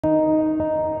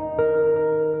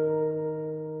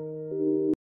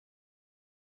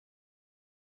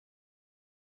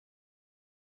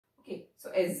So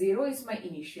S0 is my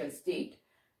initial state,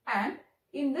 and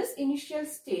in this initial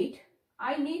state,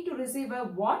 I need to receive a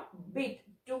what bit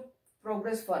to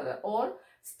progress further or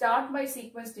start my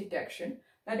sequence detection.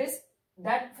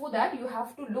 For that you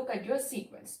have to look at your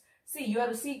sequence. See,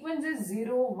 your sequence is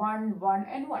 0, 1, 1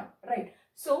 and 1, right?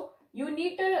 So you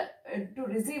need to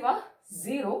receive a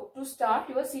 0 to start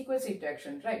your sequence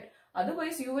detection, right?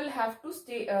 Otherwise you will have to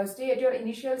stay at your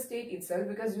initial state itself,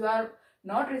 because you are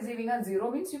not receiving a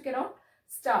 0 means you cannot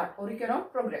start or you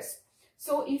cannot progress.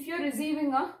 So if you are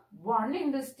receiving a 1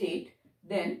 in the state,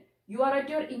 then you are at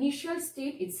your initial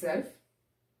state itself.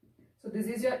 So this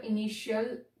is your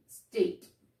initial state.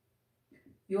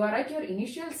 You are at your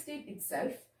initial state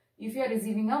itself if you are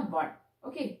receiving a 1.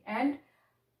 Okay, and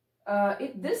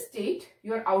in this state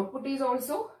your output is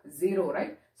also 0,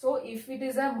 right? So if it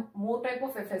is a more type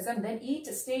of FSM, then each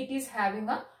state is having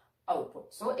a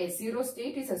output. So S0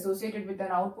 state is associated with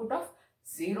an output of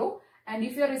 0, and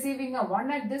if you are receiving a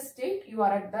 1 at this state, you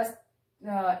are at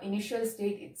the initial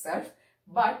state itself.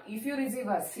 But if you receive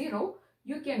a 0,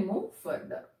 you can move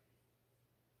further.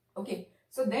 Okay,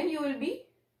 so then you will be,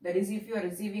 that is, if you are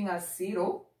receiving a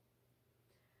 0,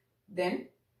 then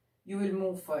you will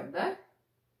move further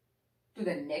to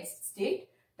the next state,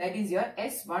 that is your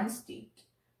S1 state.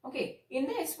 Okay, in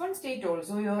the S1 state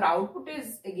also your output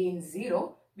is again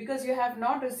 0, because you have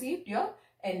not received your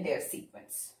entire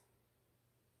sequence.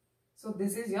 So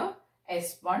this is your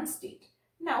S1 state.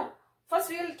 Now first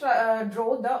we will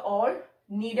draw the all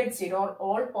needed state or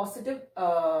all positive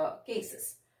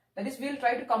cases. That is, we will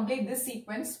try to complete this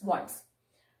sequence once.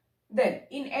 Then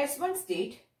in S1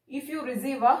 state, if you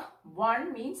receive a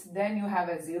 1 means then you have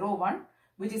a 0, 1,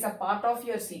 which is a part of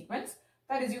your sequence.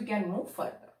 That is, you can move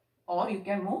further or you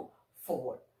can move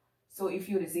forward. So if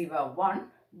you receive a 1,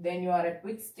 then you are at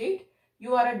which state?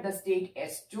 You are at the state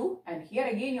S2, and here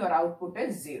again your output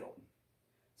is 0.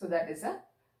 So that is a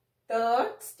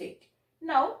third state.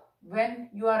 Now when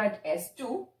you are at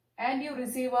S2 and you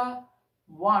receive a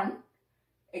 1,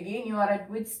 again you are at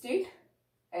which state?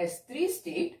 S3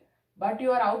 state, but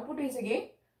your output is again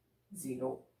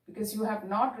 0, because you have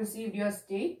not received your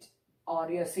state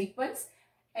or your sequence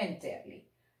entirely.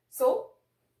 So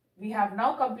we have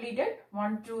now completed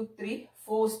 1, 2, 3,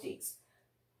 4 states.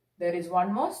 There is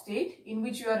one more state in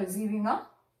which you are receiving a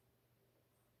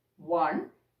 1,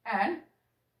 and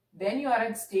then you are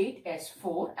at state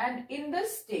S4, and in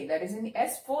this state, that is in the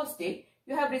S4 state,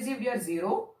 you have received your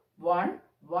 0, 1,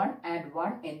 1 and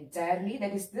 1 entirely.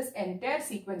 That is, this entire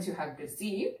sequence you have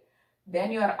received.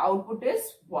 Then your output is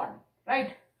 1,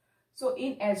 right? So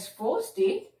in S4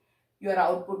 state, your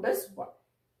output is 1.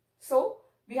 So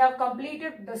we have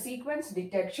completed the sequence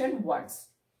detection once.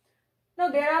 Now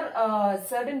there are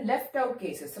certain left out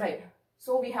cases, right?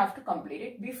 So we have to complete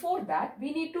it. Before that,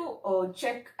 we need to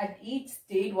check at each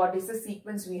state what is the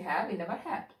sequence we have in our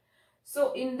hand.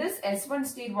 So in this S1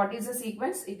 state, what is the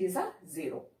sequence? It is a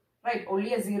 0, right?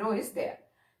 Only a 0 is there.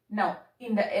 Now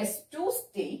in the S2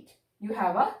 state, you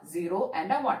have a 0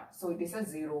 and a 1. So it is a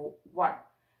 0, 1.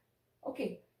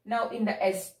 Okay. Now in the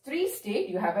S3 state,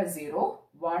 you have a 0,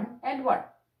 1 and 1.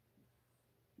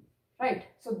 Right.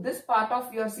 So this part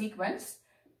of your sequence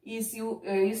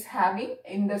is having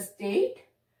in the state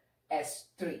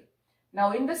S3.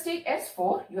 Now in the state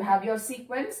S4, you have your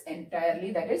sequence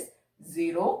entirely, that is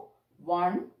 0,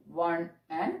 1, 1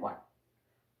 and 1.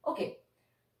 Okay.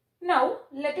 Now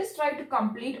let us try to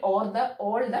complete all the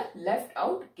left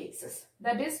out cases.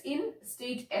 That is, in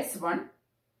state S1,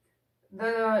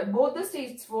 both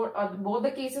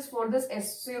the cases for this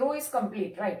S0 is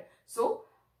complete, right? So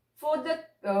for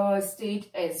the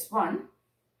state S1,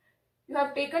 you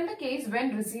have taken the case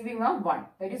when receiving a 1.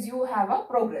 That is, you have a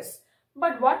progress.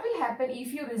 But what will happen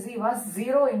if you receive a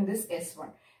 0 in this S1?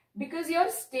 Because your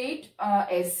state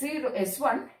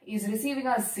S1 is receiving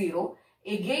a 0.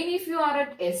 Again, if you are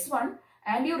at S1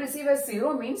 and you receive a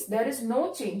 0, means there is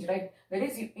no change, right? That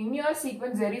is, in your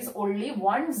sequence there is only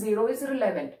 1 0 is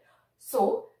relevant.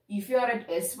 So if you are at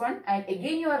S1 and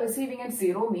again you are receiving a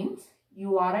 0, means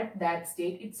you are at that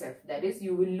state itself. That is,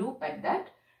 you will loop at that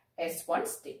S1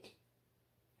 state.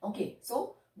 Okay,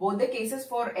 so both the cases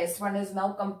for S1 is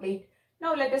now complete.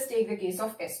 Now let us take the case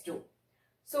of S2.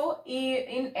 So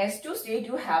in S2 state,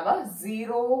 you have a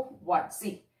 0, 1.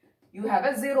 See, you have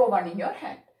a 0, 1 in your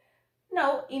hand.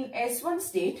 Now in S1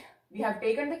 state, we have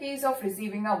taken the case of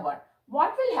receiving a 1.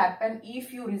 What will happen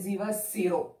if you receive a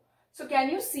 0? So can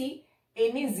you see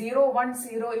any 0, 1,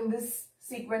 0 in this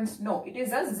sequence? No, it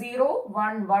is a 0,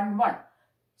 1, 1, 1.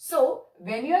 So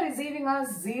when you are receiving a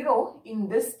 0 in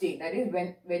this state, that is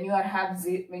when you are having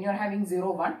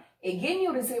 0, 1, again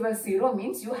you receive a 0,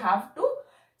 means you have to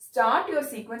start your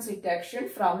sequence detection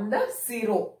from the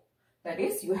 0. That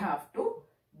is, you have to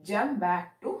jump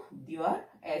back to your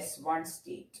S1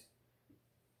 state.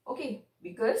 Okay,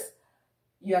 because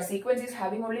your sequence is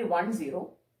having only 1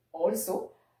 0.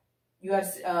 Also, your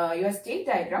state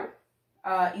diagram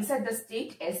is at the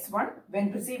state S1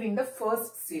 when receiving the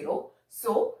first 0.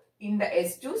 So, in the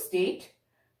S2 state,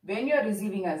 when you are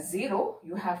receiving a 0,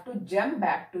 you have to jump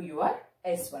back to your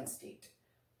S1 state.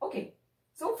 Okay.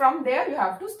 So, from there you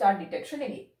have to start detection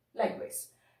again. Likewise.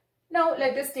 Now,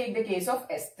 let us take the case of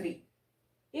S3.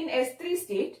 In S3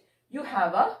 state, you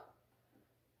have a,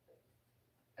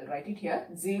 I'll write it here,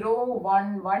 0,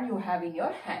 1, 1 you have in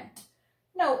your hand.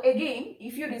 Now, again,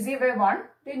 if you receive a 1,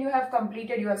 then you have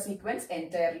completed your sequence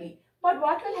entirely. But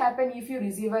what will happen if you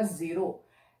receive a 0?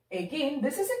 Again,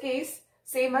 this is a case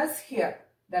same as here.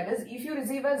 That is, if you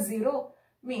receive a 0,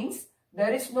 means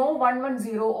there is no 1, 1,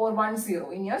 0 or 1,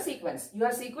 0 in your sequence.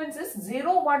 Your sequence is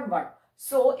 0, 1, 1.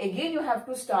 So, again you have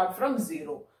to start from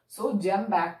 0. So, jump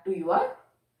back to your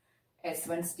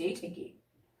S1 state again.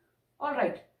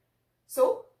 Alright.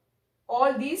 So,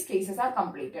 all these cases are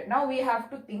completed. Now, we have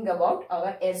to think about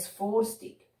our S4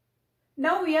 state.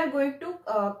 Now, we are going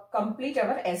to complete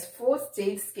our S4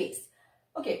 states case.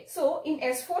 Okay, so in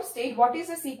S4 state, what is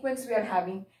the sequence we are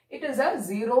having? It is a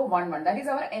 0, 1, 1. That is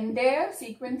our entire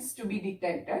sequence to be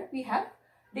detected. We have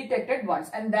detected once,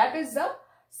 and that is the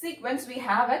sequence we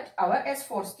have at our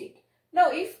S4 state.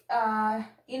 Now, if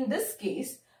in this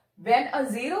case, when a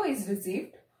 0 is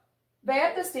received,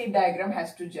 where the state diagram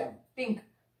has to jump? Think,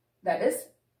 that is,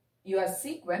 your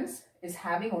sequence is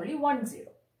having only 1 0.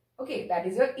 Okay, that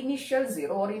is your initial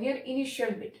 0 or in your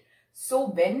initial bit. So,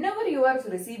 whenever you are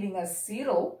receiving a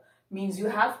 0, means you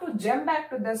have to jump back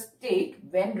to the state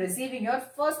when receiving your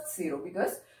first 0,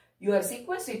 because your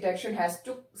sequence detection has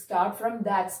to start from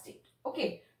that state.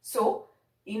 Okay, so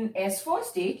in S4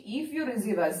 state, if you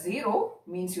receive a 0,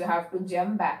 means you have to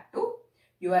jump back to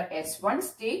your S1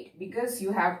 state, because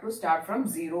you have to start from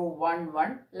 0, 1,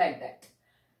 1 like that.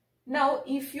 Now,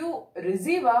 if you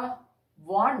receive a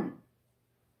 1,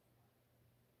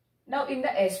 now in the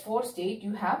S4 state,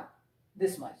 you have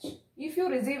this much. If you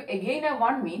receive again a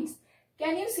 1, means,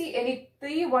 can you see any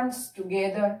 3 1s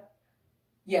together?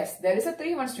 Yes, there is a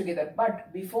 3 1s together,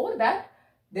 but before that,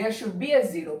 there should be a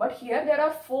 0. But here there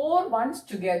are 4 1s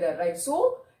together, right?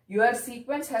 So, your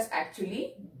sequence has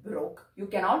actually broke. You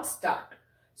cannot start.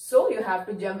 So, you have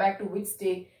to jump back to which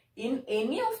state? In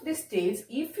any of the states,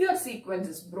 if your sequence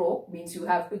is broke, means you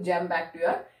have to jump back to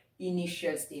your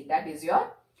initial state. That is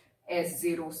your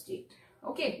S0 state.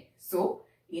 Okay, so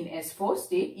in S4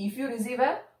 state, if you receive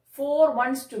a 4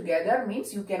 1s together,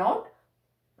 means you cannot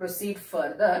proceed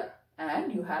further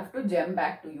and you have to jump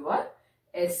back to your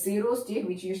S0 state,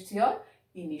 which is your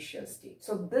initial state.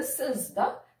 So, this is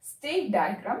the state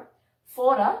diagram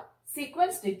for a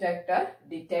sequence detector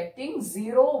detecting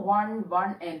 0, 1,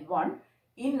 1 and 1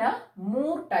 in a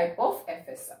Moore type of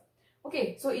FSM.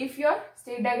 Okay, so if your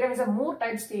state diagram is a Moore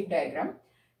type state diagram,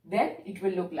 then it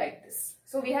will look like this.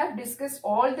 So, we have discussed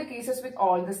all the cases with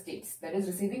all the states, that is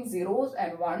receiving 0s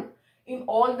and 1 in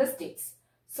all the states.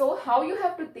 So, how you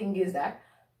have to think is that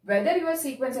whether your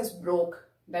sequence has broke,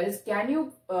 that is, can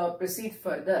you proceed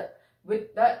further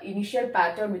with the initial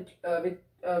pattern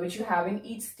which you have in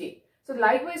each state. So,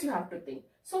 likewise you have to think.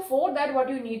 So, for that what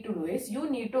you need to do is, you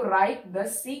need to write the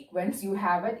sequence you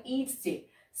have at each state.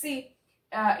 See,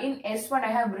 in S1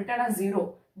 I have written a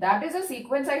 0. That is a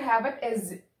sequence I have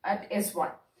at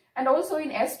S1. And also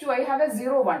in S2 I have a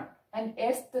 0, 1. And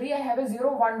S3 I have a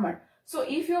 0, 1, 1. So,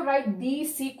 if you write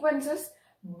these sequences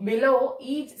below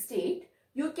each state,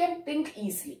 you can think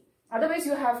easily. Otherwise,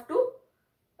 you have to,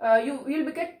 you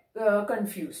will get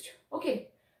confused. Okay.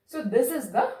 So, this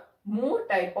is the Moore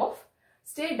type of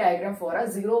state diagram for a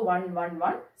 0, 1, 1,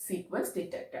 1 sequence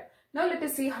detector. Now, let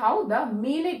us see how the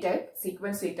Mealy type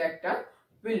sequence detector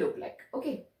will look like.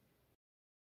 Okay.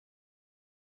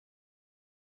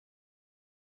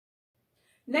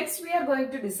 Next, we are going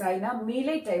to design a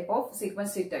Mealy type of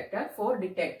sequence detector for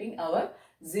detecting our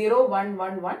 0, 1,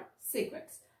 1, 1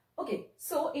 sequence. Okay,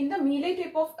 so in the Mealy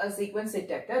type of a sequence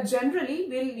detector, generally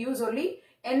we will use only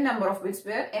n number of bits,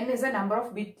 where n is a number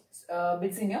of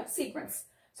bits in your sequence.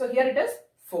 So here it is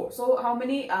 4. So how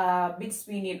many bits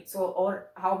we need? So, or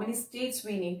how many states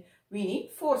we need? We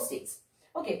need 4 states.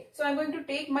 Okay, so I'm going to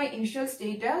take my initial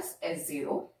state as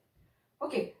S0.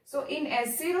 Okay, so in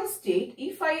S0 state,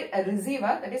 if I receive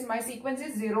a, that is my sequence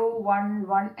is 0, 1,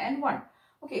 1 and 1.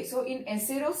 Okay, so in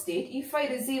S0 state, if I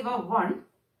receive a 1,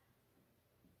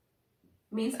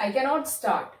 means I cannot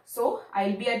start. So, I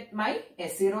will be at my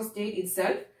S0 state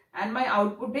itself and my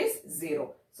output is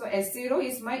 0. So S0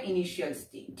 is my initial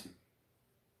state.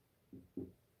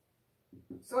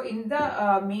 So in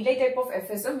the Mealy type of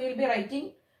FSM, we will be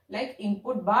writing like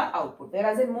input bar output.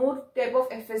 Whereas in more type of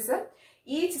FSM,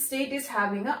 each state is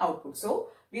having an output. So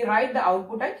we write the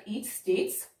output at each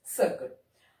state's circle.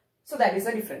 So that is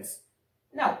the difference.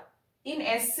 Now in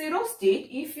S0 state,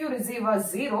 if you receive a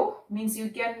 0, means you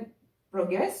can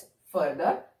progress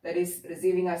further, that is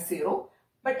receiving a 0.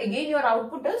 But again your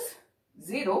output is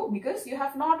 0 because you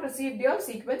have not received your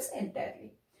sequence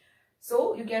entirely.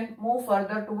 So you can move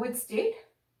further to which state?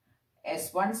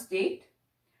 S1 state.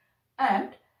 And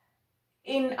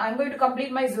I'm going to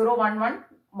complete my 0, 1,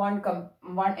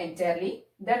 1 entirely.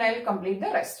 Then I will complete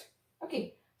the rest.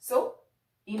 Okay. So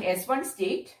in S1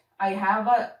 state, I have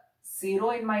a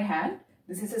 0 in my hand.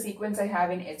 This is a sequence I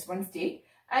have in S1 state.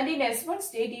 And in S1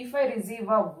 state, if I receive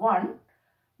a 1,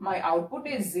 my output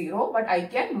is 0, but I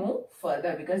can move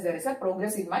further because there is a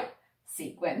progress in my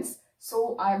sequence.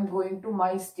 So I am going to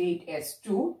my state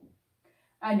S2.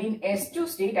 And in S2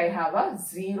 state, I have a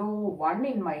 0, 1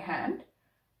 in my hand.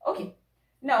 Okay.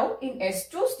 Now in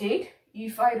S2 state,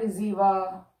 if I receive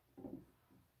a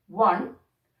 1,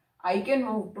 I can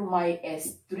move to my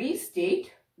S3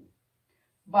 state,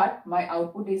 but my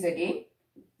output is again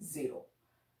 0.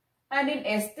 And in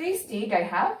S3 state, I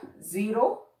have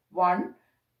 0, 1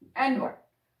 and 1.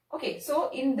 Okay, so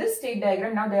in this state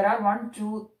diagram, now there are 1,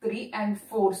 2, 3 and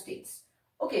 4 states.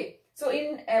 Okay, so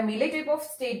in a Mealy type of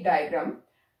state diagram,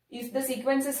 if the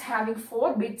sequence is having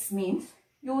 4 bits, means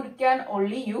you can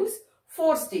only use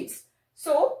 4 states.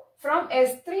 So from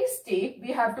S3 state,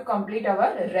 we have to complete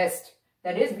our rest.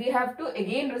 That is, we have to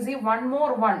again receive one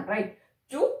more 1, right,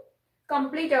 to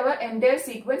complete our entire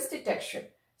sequence detection.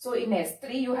 So in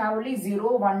S3, you have only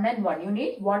 0, 1 and 1. You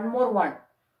need one more 1.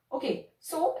 Okay,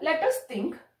 so let us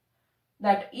think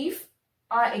that if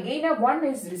again a 1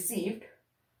 is received,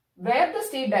 where the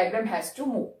state diagram has to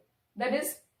move. That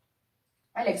is,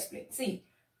 I'll explain. See,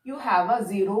 you have a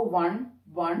 0, 1,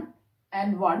 1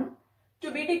 and 1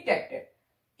 to be detected.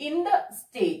 In the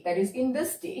state, that is in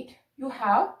this state, you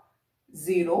have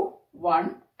 0,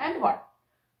 1 and 1.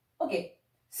 Okay,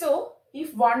 so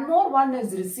if one more 1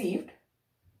 is received,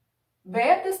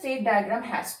 where the state diagram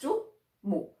has to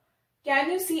move.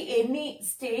 Can you see any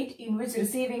state in which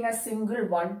receiving a single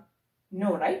 1?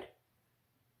 No, right?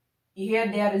 Here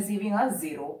they are receiving a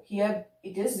 0. Here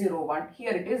it is 0, 1.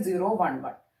 Here it is 0, 1,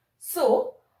 1.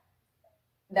 So,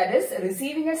 that is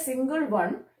receiving a single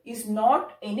 1 is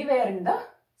not anywhere in the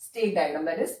state diagram.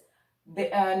 That is,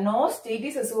 no state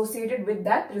is associated with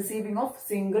that receiving of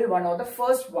single 1 or the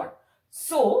first 1.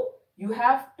 So, you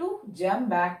have to jump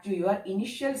back to your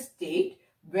initial state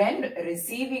when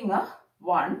receiving a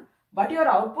 1. But your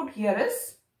output here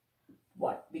is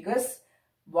 1. Because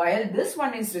while this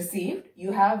one is received,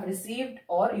 you have received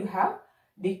or you have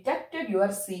detected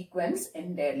your sequence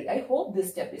entirely. I hope this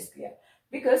step is clear.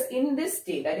 Because in this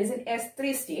state, that is in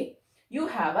S3 state, you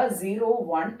have a 0,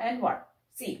 1 and 1.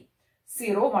 See,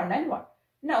 0, 1 and 1.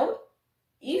 Now,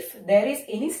 if there is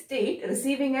any state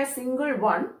receiving a single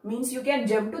 1, means you can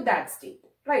jump to that state,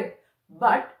 right?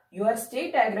 But your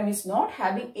state diagram is not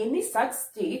having any such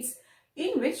states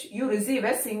in which you receive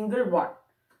a single 1.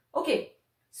 Okay,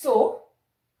 so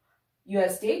your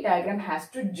state diagram has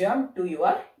to jump to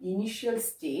your initial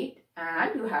state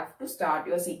and you have to start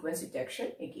your sequence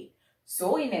detection again.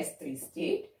 So in S3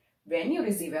 state, when you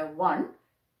receive a 1,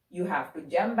 you have to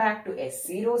jump back to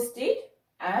S0 state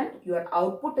and your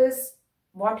output is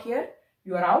what here?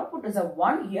 Your output is a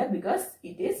 1 here because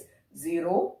it is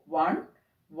 0, 1,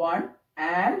 1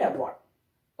 and a 1.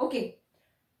 Okay.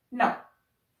 Now,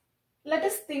 let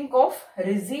us think of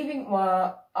receiving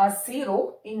a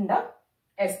 0 in the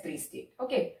S3 state.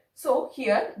 Okay. So,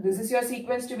 here this is your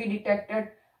sequence to be detected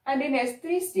and in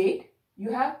S3 state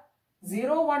you have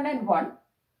 0, 1 and 1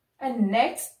 and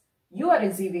next you are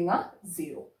receiving a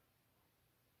 0.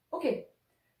 Okay.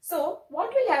 So,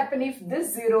 what will happen if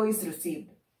this 0 is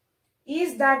received?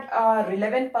 Is that a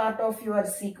relevant part of your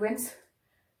sequence?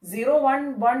 0,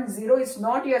 1, 1, 0 is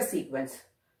not your sequence.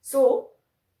 So,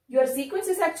 your sequence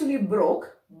is actually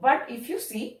broke. But if you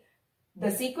see,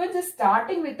 the sequence is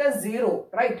starting with a 0,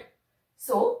 right?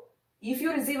 So, if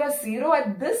you receive a 0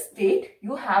 at this state,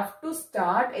 you have to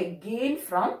start again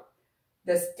from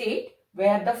the state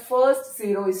where the first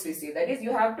 0 is received. That is,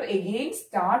 you have to again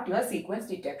start your sequence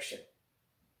detection.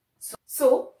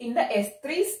 So, in the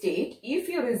S3 state, if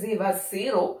you receive a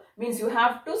 0, means you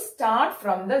have to start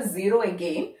from the 0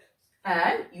 again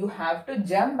and you have to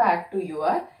jump back to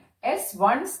your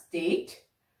S1 state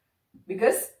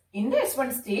because in the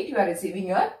S1 state, you are receiving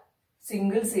your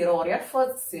single 0 or your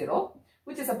first 0,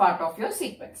 which is a part of your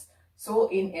sequence. So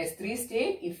in S3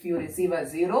 state, if you receive a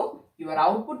 0, your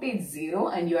output is 0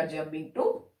 and you are jumping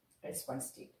to S1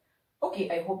 state. Okay,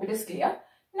 I hope it is clear.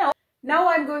 Now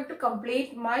I am going to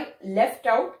complete my left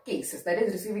out cases, that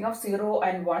is receiving of 0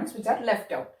 and 1s which are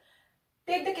left out.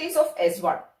 Take the case of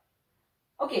S1.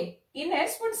 Okay, in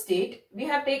S1 state, we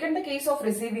have taken the case of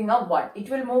receiving a 1. It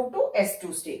will move to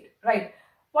S2 state, right?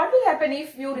 What will happen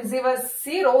if you receive a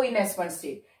 0 in S1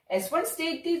 state? S1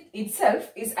 state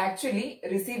itself is actually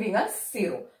receiving a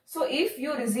 0. So if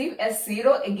you receive a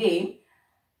 0 again,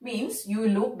 means you will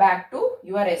loop back to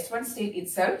your S1 state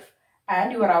itself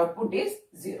and your output is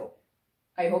 0.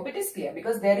 I hope it is clear,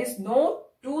 because there is no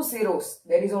two zeros.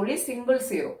 There is only single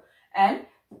 0. And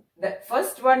the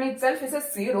first one itself is a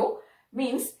 0.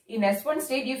 Means in S1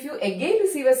 state, if you again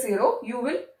receive a 0, you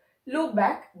will loop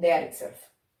back there itself.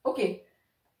 Okay.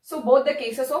 So both the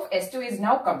cases of S2 is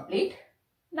now complete.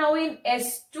 Now in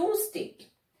S2 state,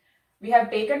 we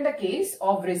have taken the case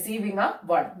of receiving a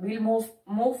 1. We will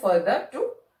move further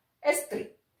to S3.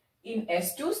 In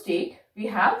S2 state, we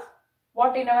have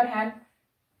what in our hand?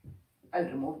 I'll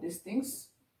remove these things.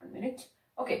 1 minute.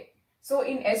 Okay. So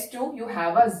in S2, you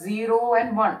have a 0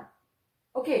 and 1.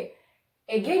 Okay.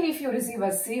 Again, if you receive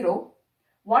a 0,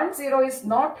 1 0 is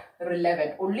not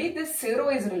relevant. Only this 0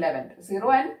 is relevant.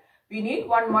 0 and we need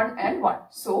 1 1 and 1.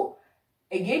 So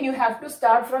again, you have to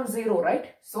start from 0,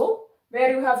 right? So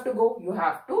where you have to go? You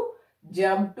have to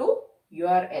jump to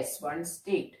your S1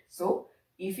 state. So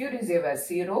if you receive a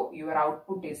 0, your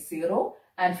output is 0,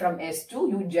 and from S2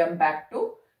 you jump back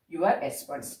to your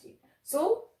S1 state.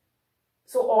 So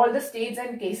all the states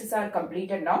and cases are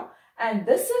completed now, and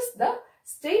this is the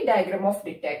state diagram of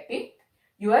detecting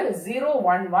your 0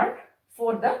 1 1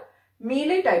 for the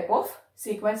Mealy type of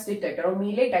sequence detector or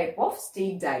Mealy type of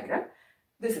state diagram.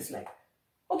 This is like.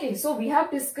 Okay, so we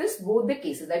have discussed both the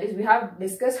cases. That is, we have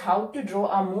discussed how to draw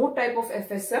a mode type of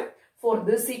FSM for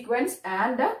this sequence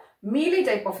and a Mealy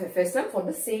type of FSM for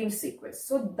the same sequence.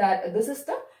 So that this is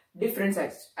the difference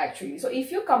actually. So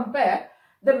if you compare,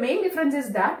 the main difference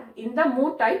is that in the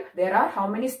mode type, there are how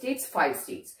many states? 5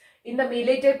 states. In the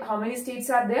Mealy type, how many states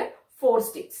are there? 4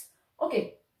 states.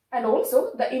 Okay. And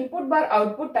also the input bar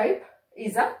output type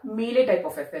is a Mealy type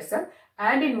of FSM,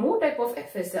 and in mode type of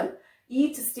FSM,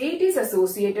 each state is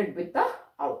associated with the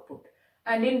output.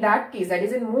 And in that case, that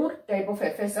is in mode type of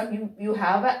FSM, you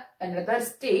have another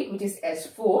state which is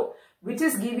S4, which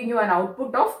is giving you an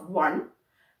output of 1.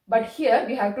 But here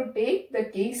we have to take the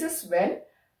cases when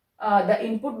the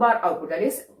input bar output, that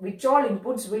is which all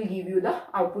inputs will give you the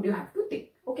output you have to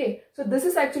take. Okay, so this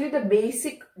is actually the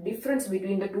basic difference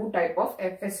between the two type of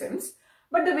FSMs,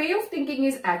 but the way of thinking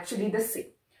is actually the same.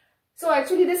 So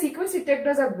actually the sequence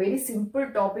detectors are very simple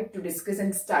topic to discuss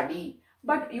and study,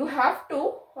 but you have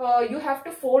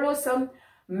to follow some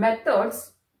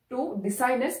methods to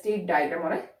design a state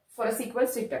diagram for a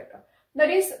sequence detector.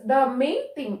 That is, the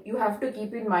main thing you have to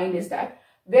keep in mind is that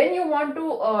when you want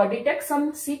to detect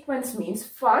some sequence, means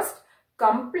first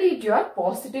complete your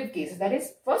positive cases. That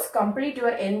is, first complete your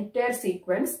entire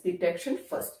sequence detection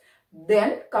first,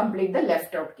 then complete the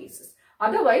left out cases.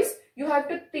 Otherwise, you have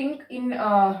to think in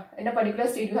a particular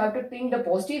state, you have to think the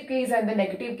positive case and the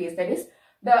negative case. That is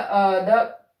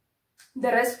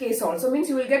the rest case also, means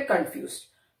you will get confused.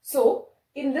 So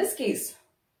in this case,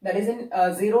 that is in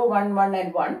 0, 1, 1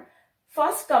 and 1,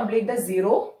 first complete the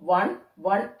 0, 1,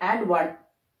 1 and 1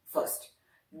 first.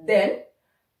 Then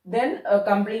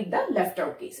complete the left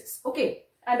out cases. Okay.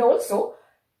 And also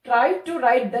try to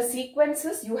write the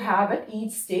sequences you have at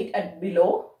each state at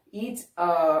below each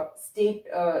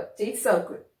state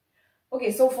circle.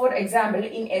 Okay. So for example,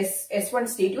 in S1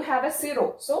 state, you have a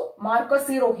 0. So mark a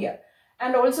 0 here.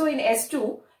 And also in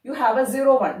S2, you have a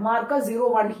 0, 1. Mark a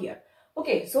 0, 1 here.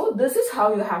 Okay. So this is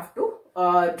how you have to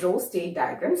draw state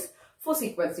diagrams for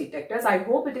sequence detectors. I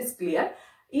hope it is clear.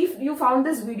 If you found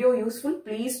this video useful,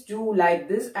 please do like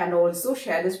this and also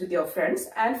share this with your friends.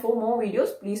 And for more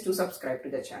videos, please do subscribe to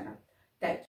the channel. Thank you.